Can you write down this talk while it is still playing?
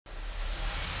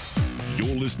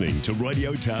You're listening to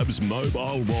Radio Tab's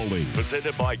Mobile Rolling,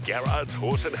 presented by Garrard's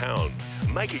Horse and Hound,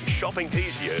 making shopping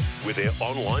easier with their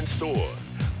online store.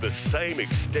 The same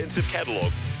extensive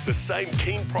catalogue, the same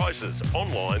keen prices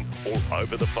online or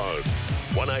over the phone.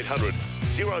 1800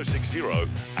 060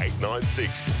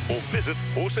 896 or visit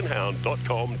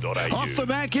horseandhound.com.au. Off the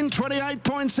back in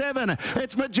 28.7.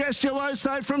 It's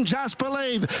Majestuoso from Just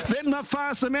Believe. Then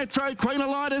Mufasa Metro, Queen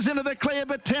Elida's into the clear,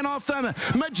 but 10 off them.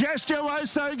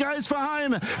 Majestuoso goes for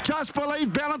home. Just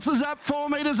Believe balances up 4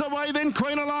 metres away, then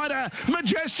Queen Elida.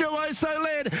 Majestuoso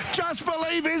led. Just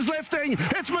Believe is lifting.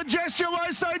 It's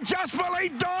Majestuoso. Just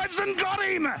Believe dives and got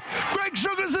him. Greg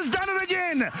Sugars has done it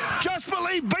again. Just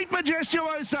Believe beat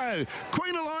Majestuoso.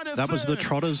 Queen Elida That was the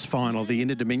Trotters final, the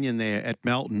Inter-Dominion there at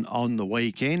Melton on the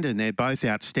weekend, and they're both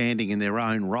outstanding in their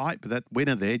own right. But that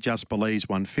winner there, Just Believes,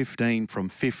 won 15 from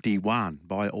 51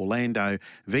 by Orlando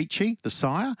Vici, the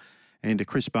sire, and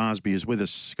Chris Barsby is with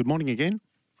us. Good morning again.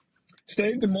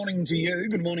 Steve, good morning to you.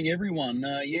 Good morning, everyone.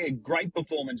 Great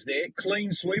performance there.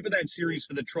 Clean sweep of that series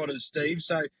for the Trotters, Steve.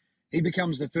 So he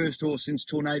becomes the first horse since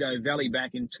Tornado Valley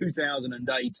back in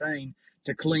 2018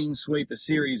 to clean sweep a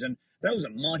series. And that was a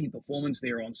mighty performance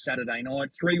there on Saturday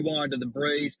night. 3 wide to the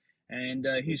breeze, and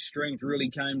his strength really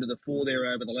came to the fore there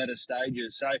over the latter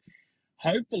stages. So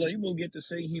hopefully we'll get to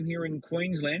see him here in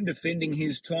Queensland defending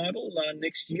his title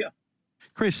next year.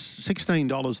 Chris,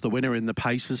 $16 the winner in the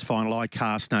Pacers final. I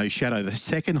cast no shadow. The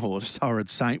second horse, Torrid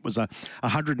Saint, was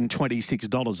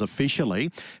 $126 officially.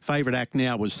 Favourite Act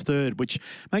Now was third, which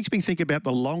makes me think about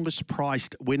the longest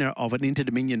priced winner of an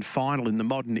Inter-Dominion final in the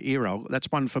modern era. That's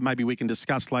one for maybe we can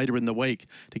discuss later in the week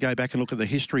to go back and look at the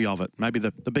history of it. Maybe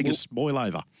the biggest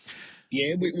boilover.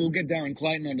 Yeah, we'll get Darren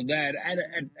Clayton onto that.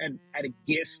 At a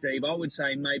guess, Steve, I would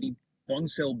say maybe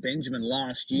Bonsell Benjamin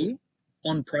last year.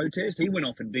 On protest, he went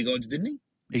off at big odds, didn't he?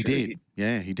 He did.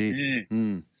 Yeah, he did. Yeah.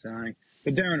 Mm. So,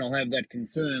 but Darren will have that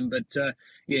confirmed. But,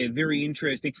 very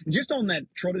interesting. Just on that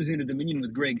Trotters Inter-Dominion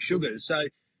with Greg Sugars. So,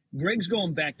 Greg's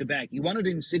gone back-to-back. He won it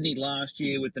in Sydney last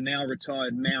year with the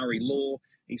now-retired Maori Law.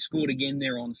 He scored again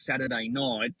there on Saturday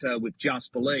night with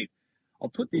Just Believe. I'll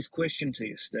put this question to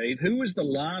you, Steve. Who was the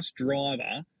last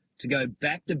driver to go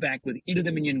back-to-back with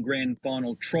Inter-Dominion Grand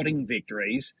Final trotting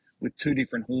victories with 2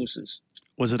 different horses?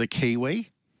 Was it a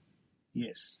Kiwi?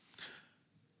 Yes.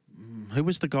 Who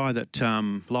was the guy that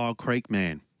Lyle Creek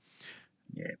man?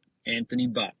 Yeah, Anthony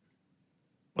Butt.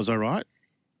 Was I right?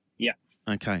 Yeah.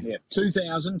 Okay. Yeah,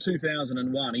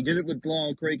 2001. He did it with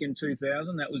Lyle Creek in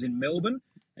 2000. That was in Melbourne.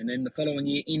 And then the following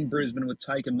year in Brisbane with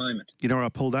Take a Moment. You know where I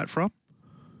pulled that from?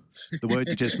 The word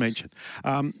you just mentioned.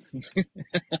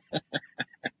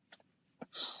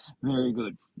 Very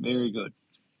good. Very good.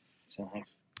 So,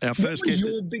 our first what was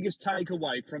guest. Your biggest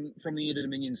takeaway from the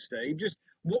Inter-Dominion, Steve? Just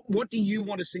what do you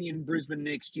want to see in Brisbane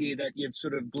next year that you've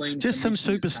sort of gleaned? Just some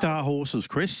superstar horses,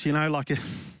 Chris. You know, like,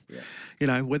 you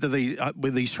know, whether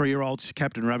with these 3-year-olds,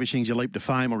 Captain Ravishing's your leap to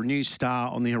fame, or a new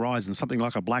star on the horizon, something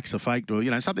like a Black's Effect, or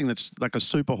something that's like a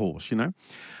super horse.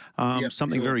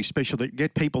 Something very special that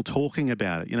get people talking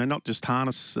about it. Not just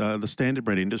harness the standard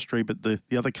bred industry, but the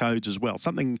other codes as well.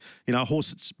 Something, a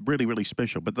horse that's really, really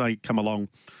special, but they come along,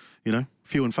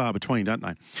 few and far between, don't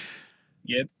they?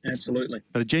 Yep, absolutely.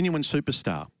 But a genuine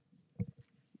superstar.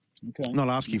 Okay. I'm not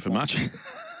asking for much.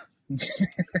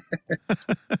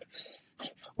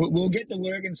 We'll get to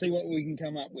work and see what we can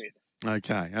come up with.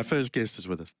 Okay. Our first guest is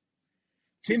with us.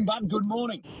 Tim Budd, good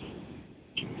morning.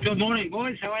 Good morning,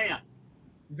 boys. How are you?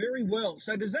 Very well.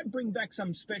 So does that bring back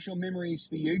some special memories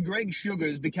for you? Greg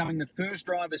Sugars becoming the first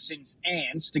driver since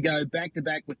Ants to go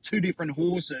back-to-back with 2 different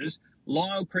horses.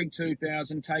 Lyle Creek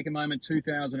 2000, Take a Moment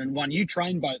 2001. You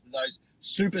trained both of those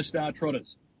superstar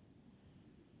trotters.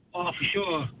 Oh, for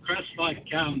sure, Chris.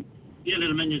 The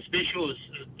Inter-Dominion Special, it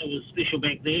was special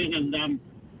back then, and,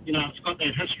 it's got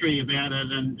that history about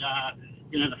it, and,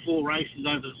 the 4 races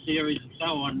over the series and so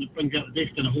on. It brings out the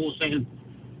best in a horse and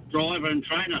driver and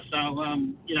trainer, so,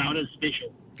 it is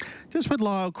special. Just with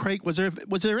Lyle Creek, was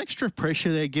there extra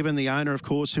pressure there, given the owner, of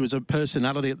course, who was a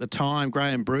personality at the time,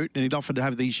 Graham Brute, and he'd offered to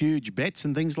have these huge bets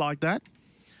and things like that?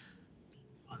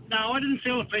 No, I didn't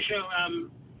feel the pressure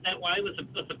that way with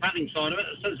the punting side of it.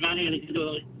 It's his money, and he could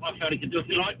do it. I felt he could do what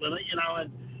he liked with it,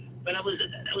 but it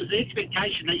was the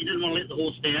expectation that you didn't want to let the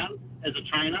horse down as a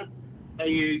trainer. So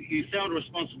you felt a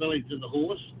responsibility to the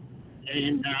horse,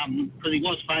 and because he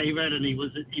was favourite and he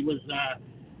was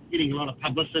getting a lot of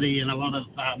publicity and a lot of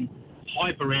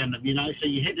hype around him, so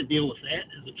you had to deal with that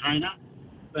as a trainer.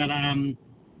 But,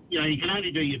 you can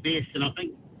only do your best, and I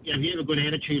think if you have a good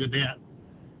attitude about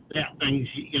things,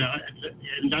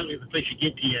 and don't let the pressure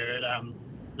get to you,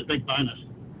 the big bonus.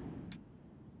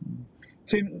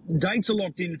 Tim, dates are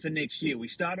locked in for next year. We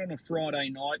start on a Friday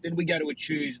night, then we go to a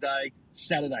Tuesday,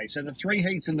 Saturday. So the 3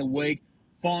 heats in the week,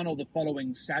 final the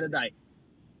following Saturday.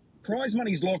 Prize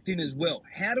money's locked in as well.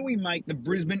 How do we make the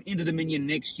Brisbane Inter-Dominion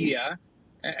next year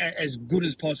as good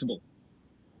as possible?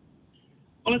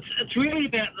 Well, it's really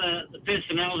about the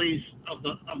personalities of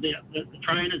the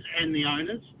trainers and the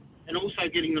owners, and also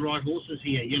getting the right horses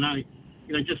here. You know,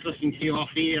 just listening to you off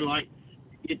here, like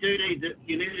you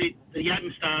need the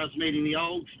young stars meeting the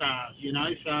old stars. You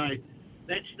know, so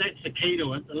that's the key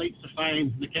to it. The leaps of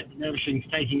fame, the Captain Ravishing's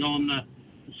taking on the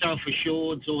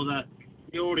self-assureds or the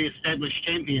already established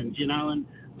champions. You know, and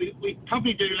we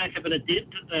probably do lack a bit of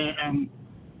depth at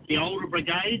the older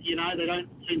brigade. You know, they don't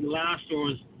seem to last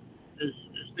or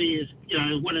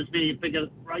win as many bigger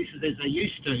races as they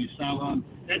used to. So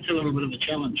that's a little bit of a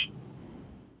challenge.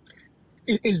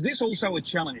 Is this also a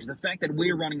challenge, the fact that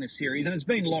we're running the series, and it's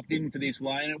been locked in for this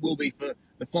way, and it will be for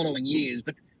the following years,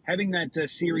 but having that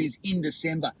series in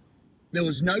December, there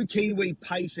was no Kiwi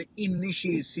pacer in this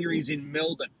year's series in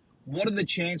Melbourne. What are the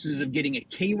chances of getting a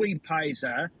Kiwi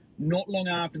pacer not long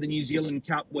after the New Zealand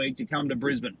Cup week to come to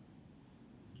Brisbane?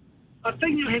 I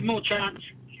think you'll have more chance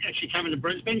actually coming to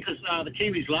Brisbane because the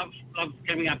Kiwis love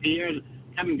coming up here and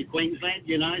coming to Queensland,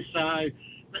 you know. So,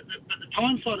 but the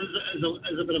time slot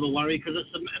is a bit of a worry because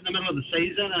it's in the middle of the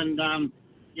season, and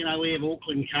you know, we have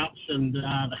Auckland Cups and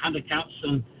the Hunter Cups,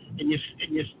 and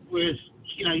whereas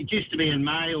you know, it used to be in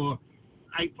May or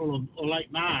April or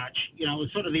late March. You know, it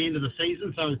was sort of the end of the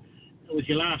season, so it was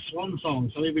your last swan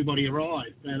song, so everybody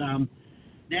arrived. But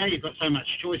now you've got so much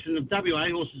choice, and the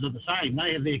WA horses are the same.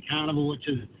 They have their carnival, which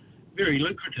is very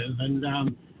lucrative, and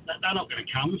they're not going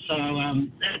to come. So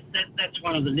that's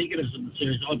one of the negatives of the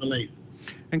series, I believe.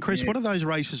 And Chris, what are those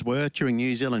races worth during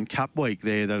New Zealand Cup week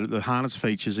there, the harness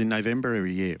features in November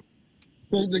every year?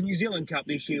 Well, the New Zealand Cup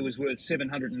this year was worth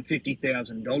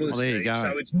 $750,000. Well, there you go.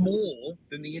 So it's more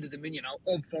than the Inter-Dominion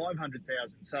of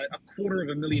 $500,000. So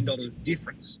 $250,000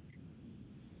 difference.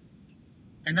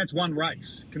 And that's one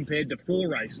race compared to 4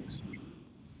 races.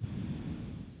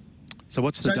 So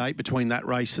what's the date between that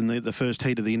race and the first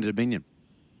heat of the Inter-Dominion?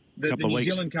 The New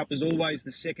Zealand Cup is always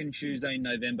the second Tuesday in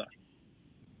November.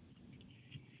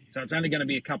 So it's only going to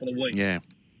be a couple of weeks. Yeah.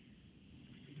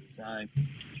 So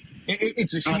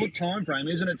it's a short time frame,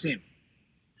 isn't it, Tim?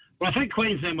 Well, I think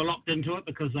Queensland were locked into it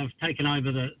because they've taken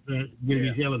over the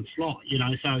New Zealand slot, you know.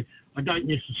 So I don't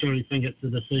necessarily think it's a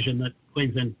decision that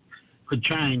Queensland could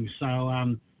change. So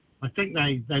I think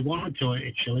they wanted to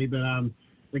actually,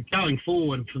 but going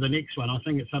forward for the next one, I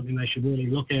think it's something they should really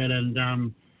look at.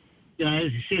 And you know,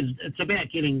 as you said, it's about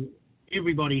getting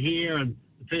everybody here and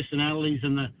the personalities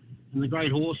and the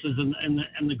great horses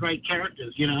and the great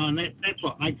characters, you know, and that's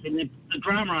what makes it. The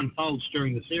drama unfolds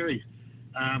during the series,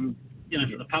 you know,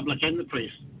 for the public and the press.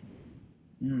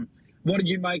 What did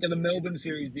you make of the Melbourne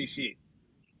series this year?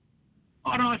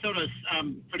 I thought it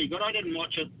was pretty good. I didn't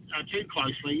watch it too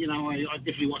closely. You know, I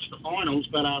definitely watched the finals,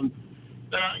 but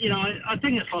you know, I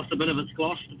think it's lost a bit of its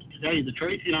gloss, to tell you the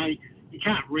truth. You know, you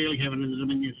can't really have an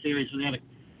Inter-Dominion series without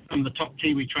some of the top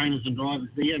Kiwi trainers and drivers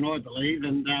there, and I believe.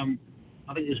 And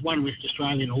I think there's one West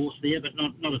Australian horse there, but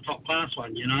not a top-class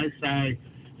one, you know. So,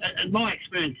 in my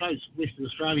experience, those Western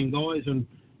Australian guys, and,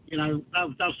 you know,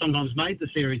 they've sometimes made the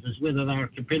series, as whether they're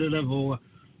competitive or,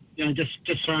 you know, just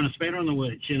throwing a spanner in the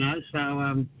works, you know. So,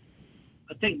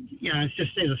 I think, you know, it's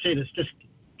just, as I said, it's just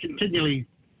continually,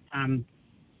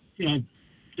 you know,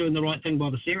 doing the right thing by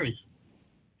the series.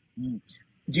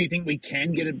 Do you think we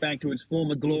can get it back to its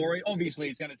former glory? Obviously,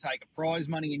 it's going to take a prize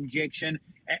money injection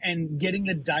and getting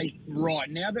the date right.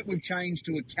 Now that we've changed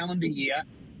to a calendar year,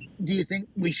 do you think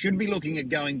we should be looking at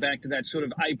going back to that sort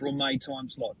of April-May time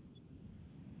slot?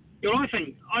 Yeah, I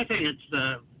think it's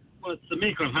the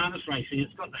mecca of harness racing.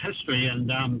 It's got the history,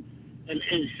 and as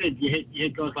you said, you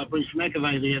had guys like Bruce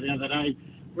McAvey there the other day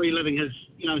reliving his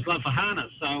love for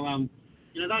harness. So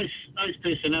you know, those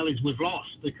personalities we've lost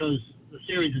because the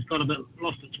series has got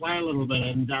lost its way a little bit,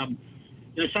 and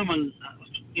you know, someone,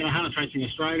 you know, Harness Racing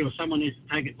Australia or someone needs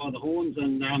to take it by the horns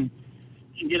and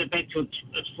get it back to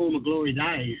its former glory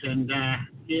days. And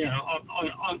yeah,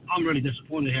 I'm really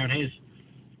disappointed how it has,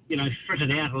 you know,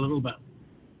 frittered out a little bit.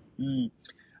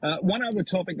 One other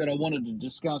topic that I wanted to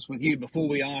discuss with you before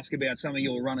we ask about some of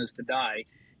your runners today.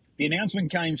 The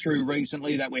announcement came through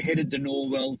recently that we're headed to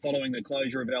Norwell following the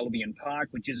closure of Albion Park,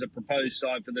 which is a proposed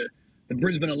site for the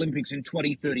Brisbane Olympics in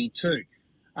 2032.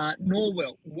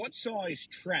 Norwell, what size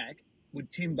track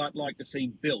would Tim Butt like to see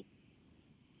built?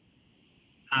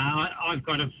 I've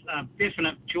got a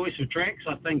definite choice of tracks.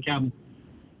 I think,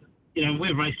 you know,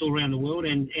 we've raced all around the world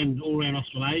and all around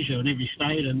Australasia and every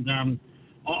state, and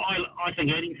I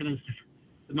think Addington is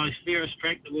the most fairest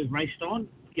track that we've raced on.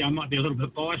 I might be a little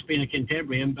bit biased being a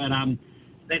Cantabrian, but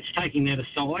that's taking that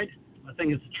aside. I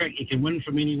think it's a track you can win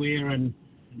from anywhere and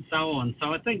so on.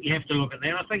 So I think you have to look at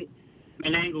that. I think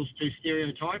Menangle's too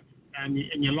stereotyped, and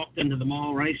you're locked into the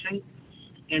mile racing.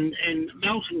 And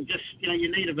Melton, just,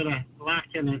 you need a bit of luck,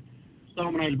 and it's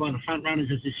dominated by the front runners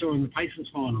as you saw in the Pacers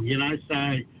final, So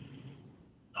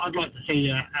I'd like to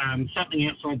see something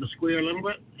outside the square a little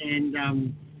bit, and a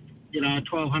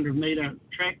 1,200 metre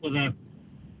track with I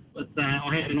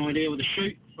have an idea with a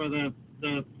chute for the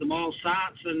mile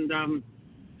starts, and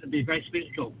it'd be a great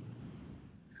spectacle.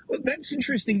 Well, that's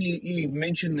interesting you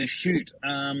mentioned the chute,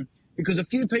 because a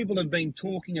few people have been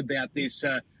talking about this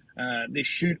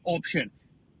chute option.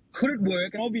 Could it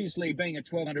work? And obviously, being a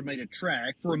 1,200 metre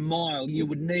track, for a mile, you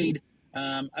would need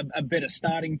a better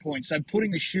starting point. So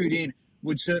putting the chute in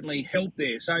would certainly help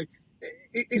there. So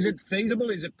is it feasible?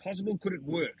 Is it possible? Could it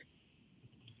work?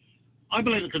 I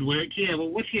believe it could work, yeah. Well,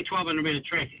 with your 1,200 metre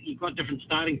track, you've got different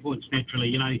starting points naturally.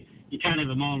 You can't have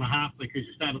a mile and a half because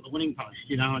you start at the winning post,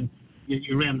 and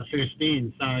you're around the first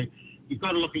bend. So you've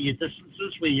got to look at your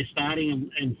distances where you're starting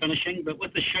and finishing. But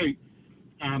with the chute,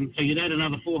 so you'd add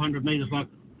another 400 metres like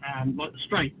the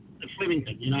straight at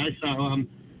Flemington, So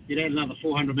you'd add another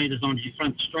 400 metres onto your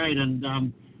front straight and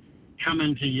come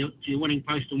into your winning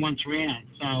post in once round.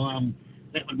 So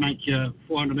that would make your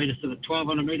 400 metres to the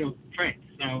 1,200 metre track.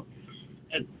 So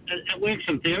it works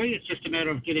in theory. It's just a matter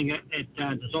of getting it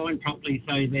designed properly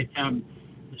so that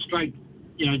the straight,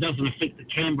 doesn't affect the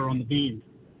camber on the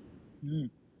bend.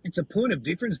 It's a point of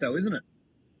difference, though, isn't it?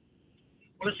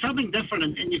 Well, it's something different,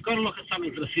 and you've got to look at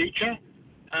something for the future.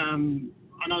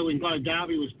 I know when Globe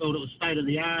Derby was built, it was state of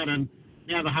the art, and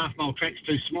now the half-mile track's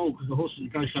too small because the horses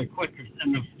go so quick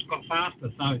and they've got faster,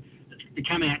 so it's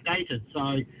become outdated.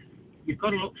 So you've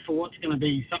got to look for what's going to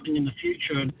be something in the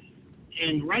future,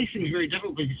 and racing is very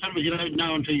difficult because sometimes you don't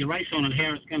know until you race on it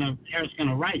how it's going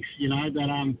to race,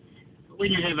 But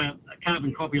when you have a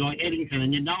carbon copy like Eddington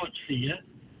and you know it's fair,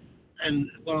 and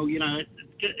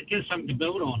it gives something to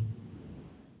build on.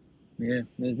 Yeah,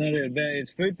 there's no doubt about it.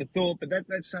 It's food for thought, but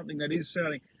that's something that is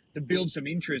starting to build some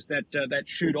interest, that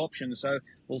chute option. So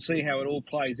we'll see how it all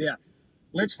plays out.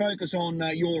 Let's focus on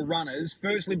your runners.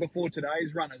 Firstly, before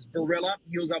today's runners, Barella,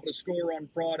 he was able to score on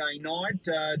Friday night.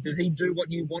 Did he do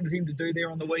what you wanted him to do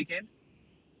there on the weekend?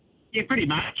 Yeah, pretty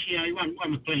much. He won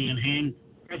with plenty in hand,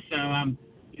 Chris. So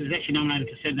he was actually nominated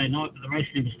for Saturday night, but the race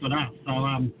never stood up. So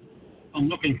I'm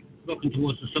looking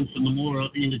towards the Simpson Memorial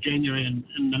at the end of January in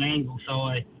Menangle. So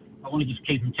I want to just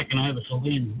keep him ticking over till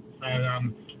then. So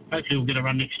hopefully we'll get a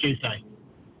run next Tuesday.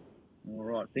 All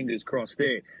right, fingers crossed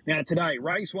there. Now today,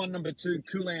 race 1, number 2,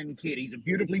 Kulan Kid. He's a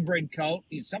beautifully bred colt.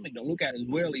 He's something to look at as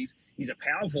well. He's a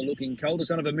powerful looking colt, a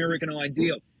son of American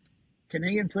Ideal. Can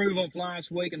he improve off last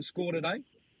week and score today?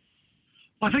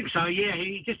 I think so, yeah.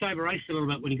 He just over-raced a little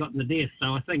bit when he got in the death.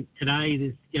 So I think today,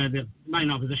 there's, the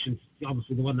main opposition's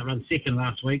obviously the one that ran second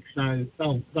last week, so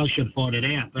they should fight it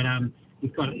out. But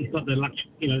he's got the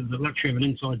luxury of an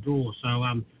inside draw, so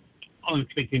I'm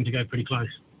expecting him to go pretty close.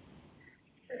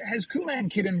 Has Kulan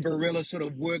Kid and Barilla sort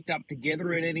of worked up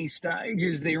together at any stage?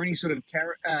 Is there any sort of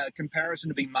comparison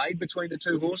to be made between the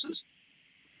two horses?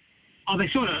 Oh, they're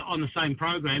sort of on the same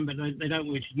program, but they don't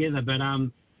work together. But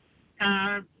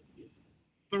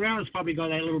Barella's probably got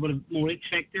that little bit of more X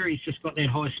factor. He's just got that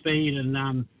high speed,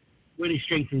 and when he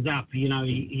strengthens up, he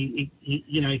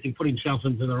can put himself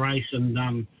into the race.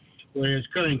 And whereas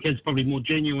Kulan Kid's probably more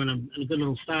genuine and a good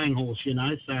little staying horse,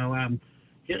 So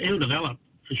he'll develop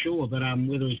for sure. But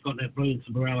whether he's got that brilliance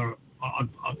of Barella,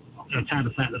 it's hard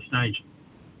to say at this stage.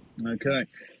 Okay.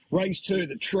 Race 2,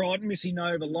 the Trot. Missy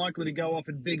Nova likely to go off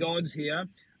at big odds here.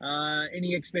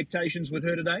 Any expectations with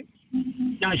her today?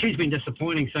 No, she's been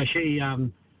disappointing. So she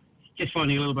just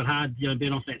finding it a little bit hard,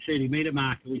 being off that 30-metre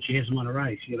mark, which she hasn't won a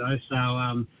race,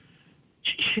 So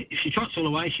if she trots all the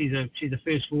way, she's a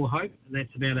first 4 hope. And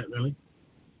that's about it, really.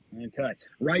 Okay.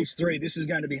 Race 3, this is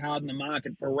going to be hard in the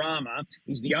market. Barama,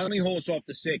 he's the only horse off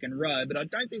the second row, but I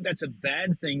don't think that's a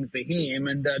bad thing for him.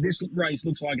 And this race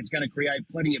looks like it's going to create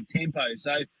plenty of tempo.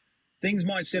 So things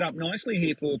might set up nicely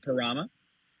here for Parama.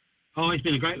 Oh, he's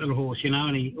been a great little horse,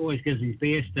 and he always gives his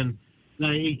best. And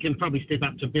he can probably step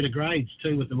up to better grades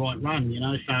too with the right run,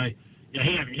 So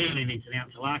he only needs an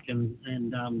ounce of luck and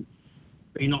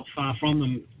be not far from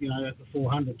them, at the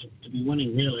 400 to be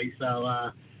winning, really.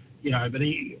 So, but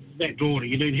that draw,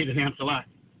 you do need an ounce of luck.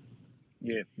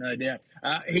 Yeah, no doubt.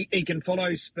 He can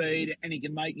follow speed and he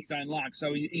can make his own luck.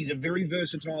 So he's a very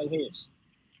versatile horse.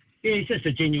 Yeah, he's just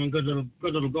a genuine good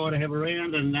little guy to have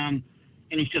around, and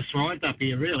he's just thrived up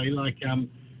here, really.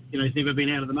 He's never been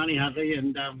out of the money, has he?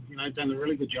 And done a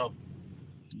really good job.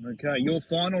 Okay, your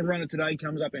final runner today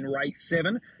comes up in race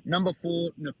 7, number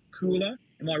 4, Nakula.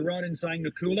 Am I right in saying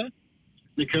Nakula?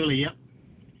 Nakula, yep.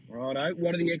 Righto.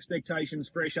 What are the expectations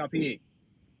fresh up here?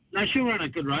 No, she'll run a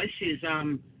good race. She's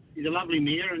a lovely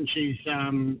mare, and she's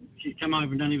come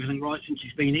over and done everything right since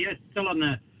she's been here. Still on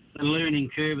the learning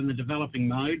curve and the developing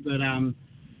mode, but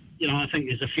I think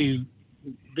there's a few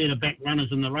better back runners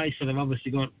in the race that have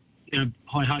obviously got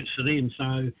high hopes for them.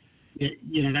 So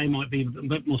they might be a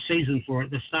bit more seasoned for it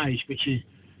at this stage, but she's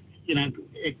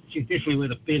definitely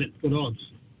worth a bet at good odds.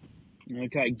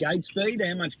 Okay, gate speed.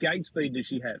 How much gate speed does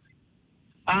she have?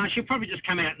 She'll probably just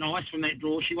come out nice from that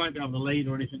draw. She won't be able to lead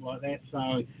or anything like that.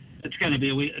 So it's going to be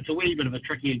a wee bit of a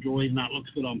trickier draw, even though it looks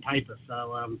good on paper.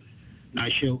 So no,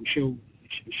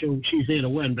 she's there to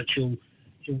win, but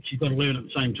she's got to learn at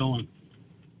the same time.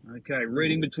 Okay,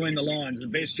 reading between the lines, the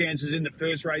best chances in the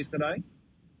first race today?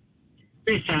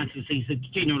 Best chances. He's a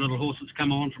genuine little horse that's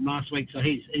come on from last week, so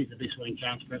he's the best winning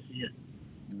chance for us here.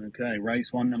 Okay,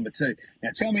 race 1, number 2. Now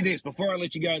tell me this before I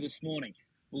let you go this morning.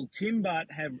 Will Tim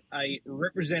Butt have a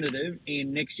representative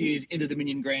in next year's Inter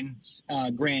Dominion Grand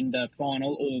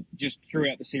Final, or just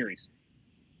throughout the series?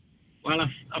 Well,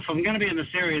 if I'm going to be in the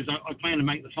series, I plan to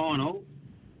make the final.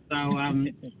 So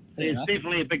there's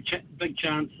definitely a big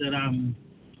chance that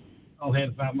I'll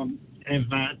have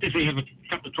definitely have a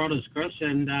couple of trotters, Chris,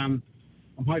 and I'm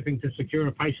hoping to secure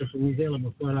a pacer from New Zealand.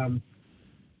 We've got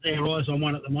our eyes on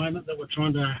one at the moment that we're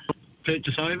trying to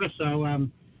purchase over. So.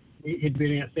 He'd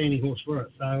be an outstanding horse for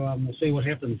it. So we'll see what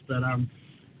happens. But,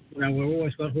 we've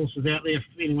always got horses out there if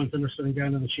anyone's interested in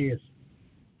going to the shares.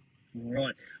 All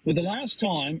right. Well, the last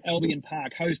time Albion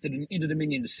Park hosted an Inter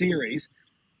Dominion series,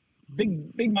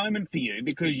 big moment for you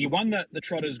because you won the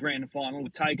Trotters Grand Final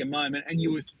with Take a Moment, and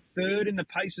you were third in the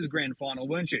Pacers Grand Final,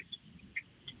 weren't you?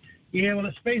 Yeah, well,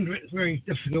 it's very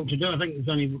difficult to do. I think there's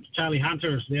only Charlie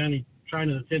Hunter is the only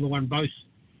trainer that's ever won both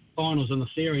finals in the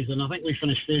series, and I think we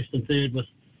finished first and third with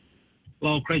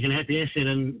Lowell Creek and Happy Asset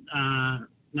in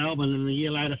Melbourne, and a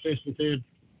year later, first and third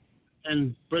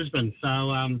in Brisbane. So,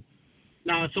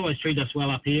 no, it's always treated us well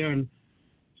up here, and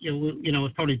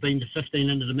we've probably been to 15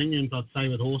 Inter Dominions, I'd say,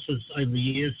 with horses over the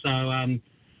years. So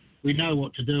we know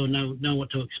what to do and know what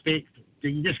to expect.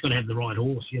 You just got to have the right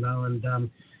horse, and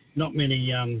not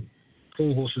many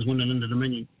poor horses win an Inter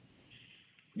Dominion.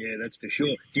 Yeah, that's for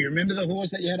sure. Do you remember the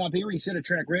horse that you had up here? He set a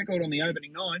track record on the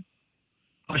opening 9.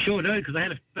 I sure do, because I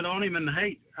had a bit on him in the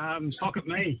heat. Pocket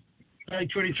me.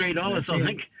 Paid $23, I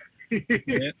think.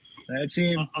 Yeah, that's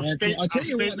him. I tell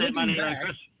you what,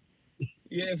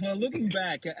 looking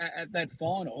back at that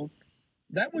final,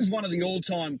 that was one of the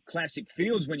all-time classic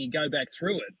fields when you go back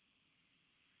through it.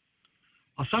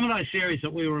 Well, some of those series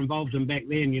that we were involved in back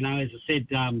then, as I said,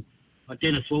 like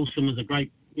Dennis Wilson was a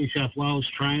great New South Wales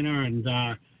trainer, and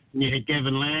you had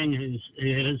Gavin Lang, who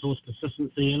had his horse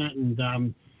Persistency in it,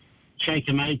 and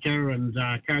Shaker Maker and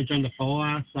Courage Under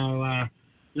Fire. So,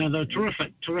 they're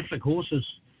terrific horses,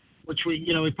 which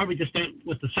we probably just don't,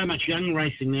 with so much young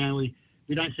racing now, we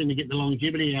don't seem to get the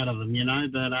longevity out of them,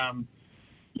 But,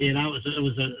 it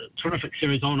was a terrific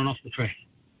series on and off the track.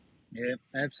 Yeah,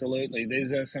 absolutely.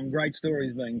 There's some great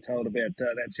stories being told about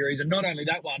that series, and not only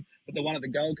that one, but the one at the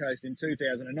Gold Coast in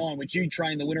 2009, which you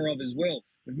trained the winner of as well,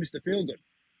 with Mr. Feelgood.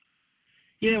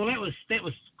 Yeah, well, that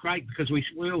was great because we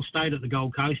all stayed at the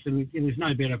Gold Coast, and there's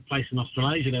no better place in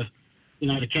Australasia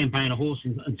to campaign a horse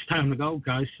and stay on the Gold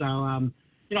Coast. So, I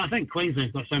think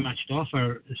Queensland's got so much to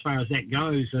offer as far as that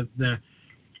goes. The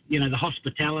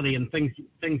hospitality and things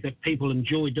that people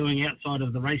enjoy doing outside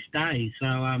of the race day. So,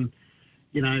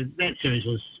 that series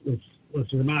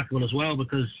was remarkable as well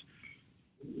because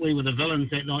we were the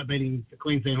villains that night beating the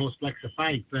Queensland horse Blacks of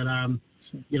Fate. But,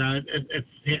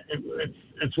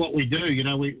 it's what we do,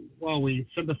 while we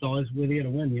sympathise, we're there to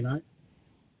win,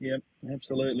 Yep,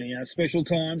 absolutely. Special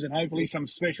times, and hopefully some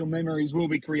special memories will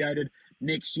be created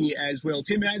next year as well.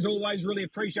 Tim, as always, really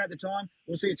appreciate the time.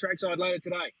 We'll see you trackside later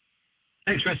today.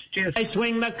 Thanks, Chris. Cheers. They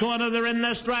swing the corner, they're in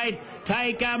the straight.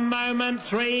 Take a moment,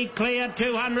 3 clear,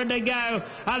 200 to go.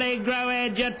 Allegro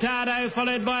Agitato,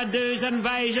 followed by Do's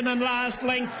Invasion, and Last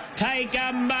Link. Take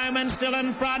a moment, still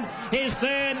in front. His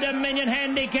third Dominion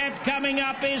handicap coming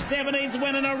up, his 17th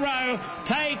win in a row.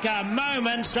 Take a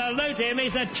moment, salute him,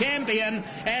 he's a champion.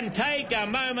 And Take a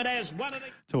moment as one of the...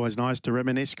 It's always nice to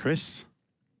reminisce, Chris.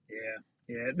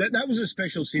 Yeah, that was a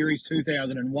special series,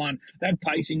 2001. That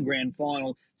pacing grand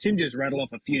final, Tim just rattled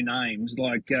off a few names,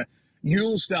 like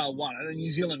Ulestar won it, a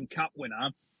New Zealand Cup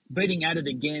winner, beating At It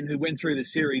Again, who went through the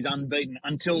series unbeaten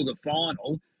until the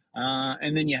final.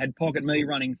 And then you had Pocket Me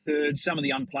running third. Some of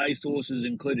the unplaced horses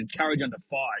included Courage Under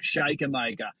Fire, Shaker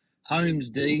Maker, Holmes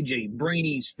DG,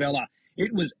 Breeny's Fella.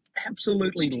 It was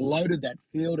absolutely loaded that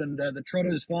field, and the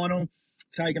Trotters final,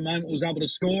 Take a Moment, was able to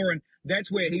score, and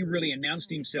that's where he really announced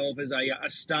himself as a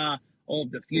star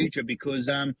of the future, because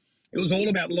it was all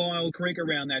about Lyle Creek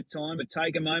around that time, but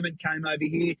Take a Moment came over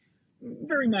here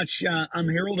very much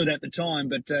unheralded at the time,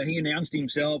 but he announced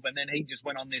himself, and then he just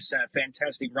went on this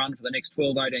fantastic run for the next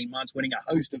 12, 18 months, winning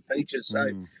a host of features.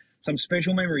 So some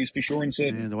special memories for sure and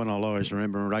certain. Yeah, the one I'll always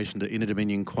remember in relation to Inter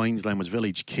Dominion Queensland was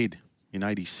Village Kid in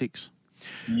 86.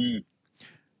 Yeah,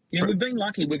 we've been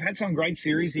lucky. We've had some great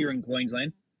series here in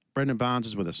Queensland. Brendan Barnes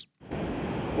is with us.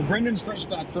 Well, Brendan's fresh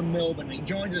back from Melbourne. He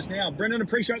joins us now. Brendan,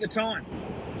 appreciate the time.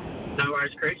 No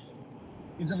worries, Chris.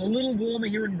 Is it a little warmer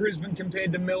here in Brisbane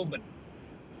compared to Melbourne?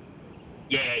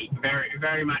 Yeah, very,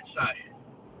 very much so.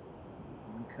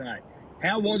 Okay.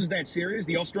 How was that series,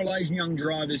 the Australasian Young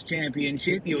Drivers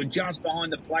Championship? You were just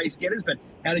behind the place getters, but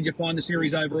how did you find the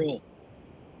series overall?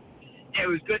 Yeah, it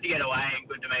was good to get away and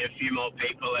good to meet a few more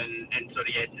people and sort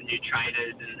of get some new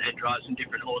trainers and drive some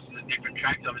different horses at different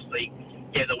tracks. Obviously,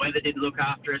 yeah, the weather didn't look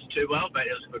after us too well, but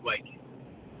it was a good week.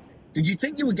 Did you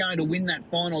think you were going to win that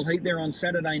final heat there on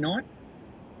Saturday night?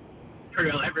 Pretty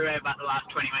well everywhere but the last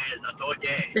 20 metres, I thought,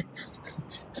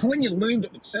 yeah. When you loomed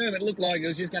at the turn, it looked like it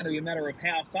was just going to be a matter of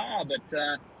how far, but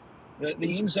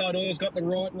the inside oars got the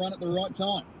right run at the right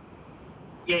time.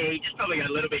 Yeah, he just probably got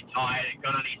a little bit tired and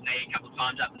got on his knee a couple of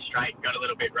times up the straight, got a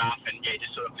little bit rough, and yeah,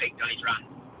 just sort of peaked on his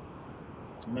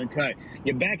run. Okay,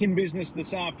 you're back in business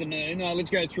this afternoon.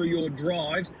 Let's go through your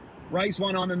drives. Race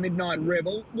 1, I'm a Midnight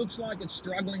Rebel. Looks like it's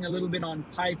struggling a little bit on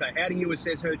paper. How do you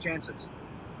assess her chances?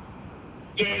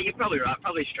 Yeah, you're probably right.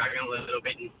 Probably struggling a little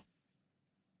bit.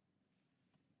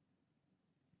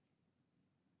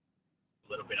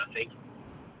 I think.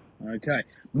 Okay.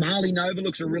 Marley Nova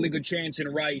looks a really good chance in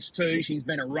race 2. She's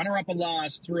been a runner-up the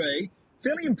last 3.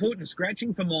 Fairly important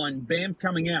scratching for mine, Banff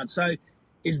coming out. So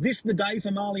is this the day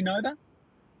for Marley Nova?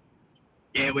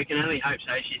 Yeah, we can only hope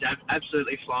so. She's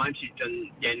absolutely flying. She's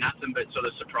done nothing but sort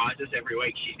of surprise us every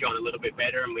week. She's gone a little bit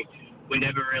better, and we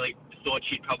never really thought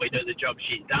she'd probably do the job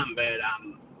she's done, but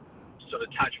sort of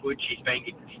touch wood, she's been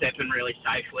stepping really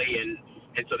safely and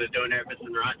sort of doing everything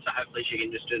right, so hopefully she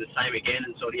can just do the same again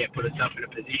and sort of put herself in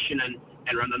a position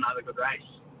and run another good race.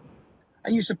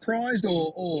 Are you surprised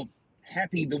or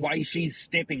happy the way she's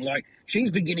stepping? Like, she's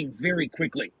beginning very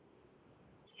quickly.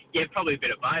 Yeah, probably a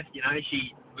bit of both. You know,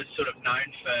 she was sort of known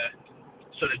for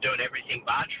sort of doing everything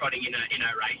but trotting in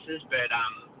her races, but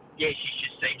yeah, she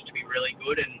just seems to be really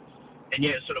good, and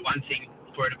yeah, sort of one thing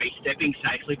for her to be stepping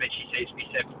safely, but she seems to be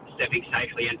stepping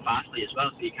safely and fastly as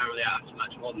well, so you can't really ask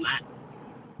much more than that.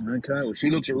 Okay, well,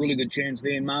 she looks a really good chance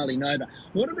there, Marley Nova.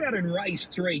 What about in race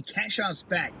 3, Cash Us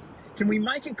Back? Can we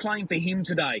make a claim for him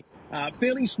today?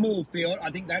 Fairly small field.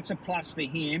 I think that's a plus for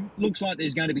him. Looks like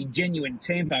there's going to be genuine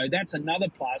tempo. That's another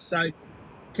plus. So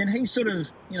can he sort of,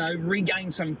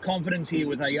 regain some confidence here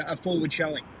with a forward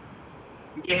showing?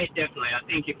 Yeah, definitely. I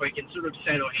think if we can sort of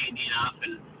settle handy enough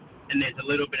and there's a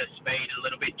little bit of speed, a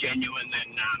little bit genuine,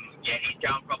 then, yeah, he's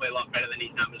going probably a lot better than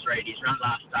his numbers read. His run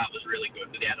last start was really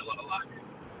good, but he had a lot of luck.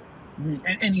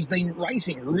 And he's been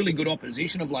racing really good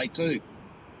opposition of late too.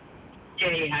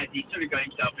 Yeah, he has. He's sort of got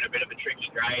himself in a bit of a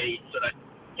tricky grade.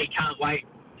 He can't wait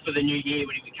for the new year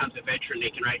when he becomes a veteran.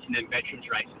 He can race in them veterans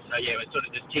races. So yeah, we're sort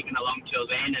of just ticking along till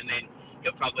then, and then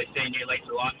he'll probably see a new lease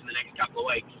of life in the next couple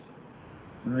of weeks.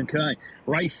 Okay.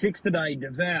 Race 6 today,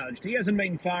 Devouged. He hasn't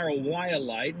been far away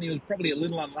late, and he was probably a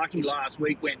little unlucky last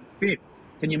week, went 5th.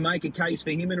 Can you make a case for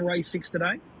him in race 6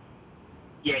 today?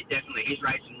 Yeah, definitely. He's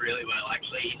racing really well,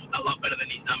 actually. He's a lot better than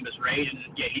his numbers read,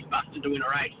 and yeah, he's busted to win a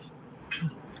race.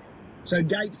 So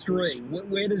gate 3,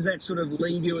 where does that sort of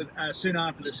leave you soon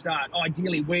after the start?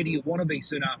 Ideally, where do you want to be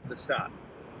soon after the start?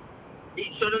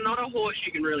 He's sort of not a horse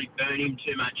you can really burn him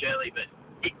too much early, but,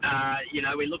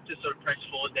 we looked to sort of press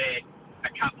forward there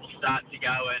a couple of starts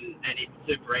ago, and it's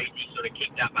super easy, sort of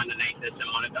kicked up underneath us and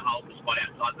wanted to hold the spot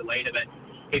outside the leader, but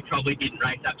it probably didn't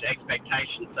race up to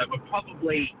expectations. So we're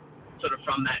probably sort of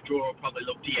from that draw, we'll probably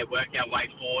look to work our way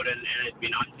forward, and it'd be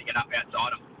nice to get up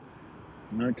outside him.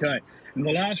 Okay. In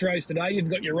the last race today, you've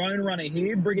got your own runner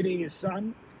here, Brigadier's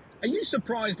son. Are you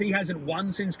surprised he hasn't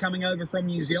won since coming over from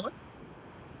New Zealand?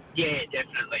 Yeah,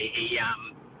 definitely.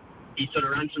 He sort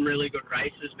of runs some really good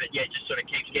races, but yeah, just sort of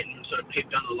keeps getting sort of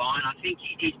pipped on the line. I think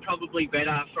he's probably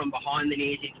better from behind than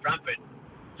he is in front, but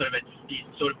he's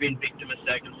sort of been victim of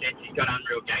circumstance. He's got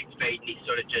unreal gate speed, and he's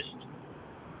sort of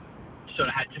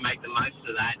had to make the most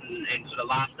of that, and sort of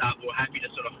last start we were happy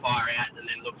to sort of fire out and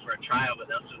then look for a trail, but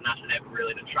there was sort of nothing ever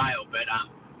really to trail. But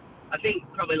I think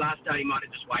probably last start he might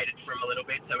have just waited for him a little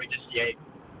bit, so we just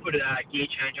put a gear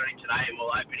change on him today, and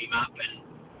we'll open him up and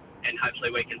and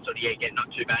hopefully we can sort of get not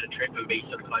too bad a trip and be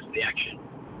sort of close to the action.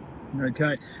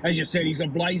 Okay. As you said, he's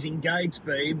got blazing gate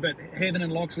speed, but Heaven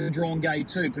and Loxley are drawn gate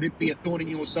too. Could it be a thorn in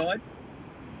your side?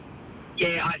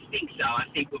 Yeah, I think so. I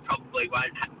think we probably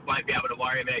won't be able to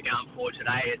worry about going forward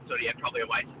today. It's sort of probably a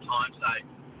waste of time. So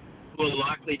we'll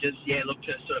likely just look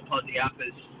to sort of posse up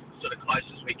as sort of close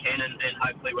as we can, and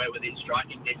hopefully we're within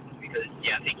striking distance because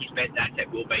I think his best asset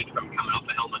will be from coming off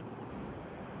the helmet.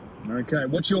 Okay.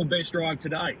 What's your best drive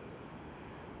today?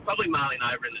 Probably Marley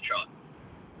Nova in the trot.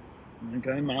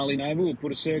 Okay, Marley Nova, we'll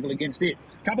put a circle against it.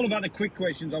 A couple of other quick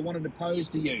questions I wanted to pose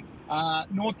to you.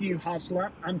 Northview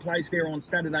Hustler, unplaced there on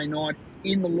Saturday night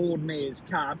in the Lord Mayor's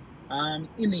Cup.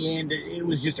 In the end, it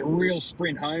was just a real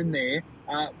sprint home there.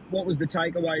 What was the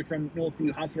takeaway from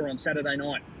Northview Hustler on Saturday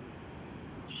night?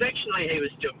 Sectionally, he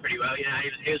was still pretty well.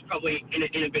 He was probably in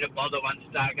a bit of bother once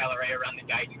Star Galleria ran the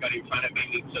gate and got in front of him.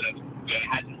 He sort of,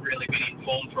 hadn't really been in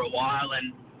form for a while,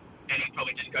 and he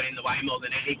probably just got in the way more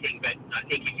than anything. But I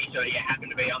think if he sort of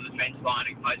happened to be on the fence line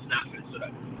and close enough, it's sort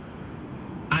of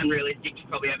unrealistic to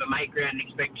probably have a make ground and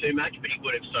expect too much, but he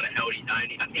would have sort of held his own.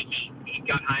 I think he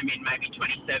got home in maybe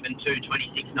 27-2,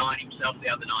 26-9 himself the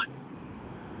other night.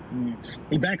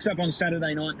 He backs up on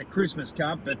Saturday night in the Christmas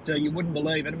Cup, but you wouldn't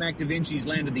believe it, Mac Da Vinci's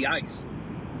landed the ace.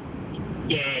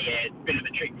 Yeah, it's a bit of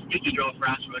a sticky draw for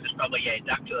us. We'll just probably,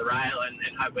 duck to the rail and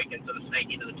hope we can sort of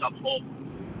sneak into the top four.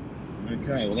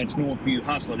 Okay, well, that's Northview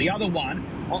Hustler. The other one,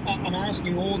 I'm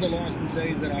asking all the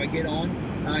licensees that I get on,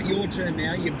 your turn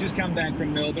now. You've just come back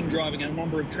from Melbourne, driving a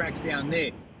number of tracks down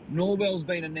there. Norwell's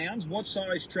been announced. What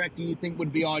size track do you think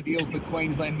would be ideal for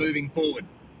Queensland moving forward?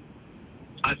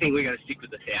 I think we're going to stick with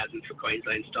the 1,000 for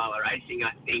Queensland style of racing.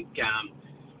 I think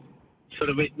sort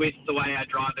of with the way our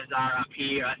drivers are up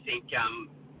here, I think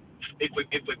if we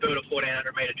build a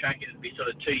 1,400 metre track, it'd be sort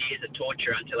of 2 years of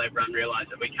torture until everyone realised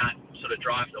that we can't sort of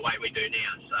drive the way we do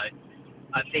now. So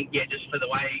I think, just for the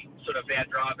way sort of our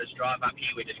drivers drive up here,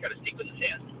 we just got to stick with the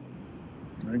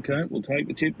 1,000. Okay, we'll take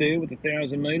the tip there with the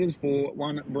 1,000 metres for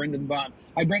one Brendan Butt.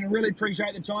 Hey, Brendan, really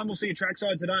appreciate the time. We'll see you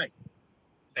trackside today.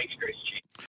 Thanks, Chris. Cheers.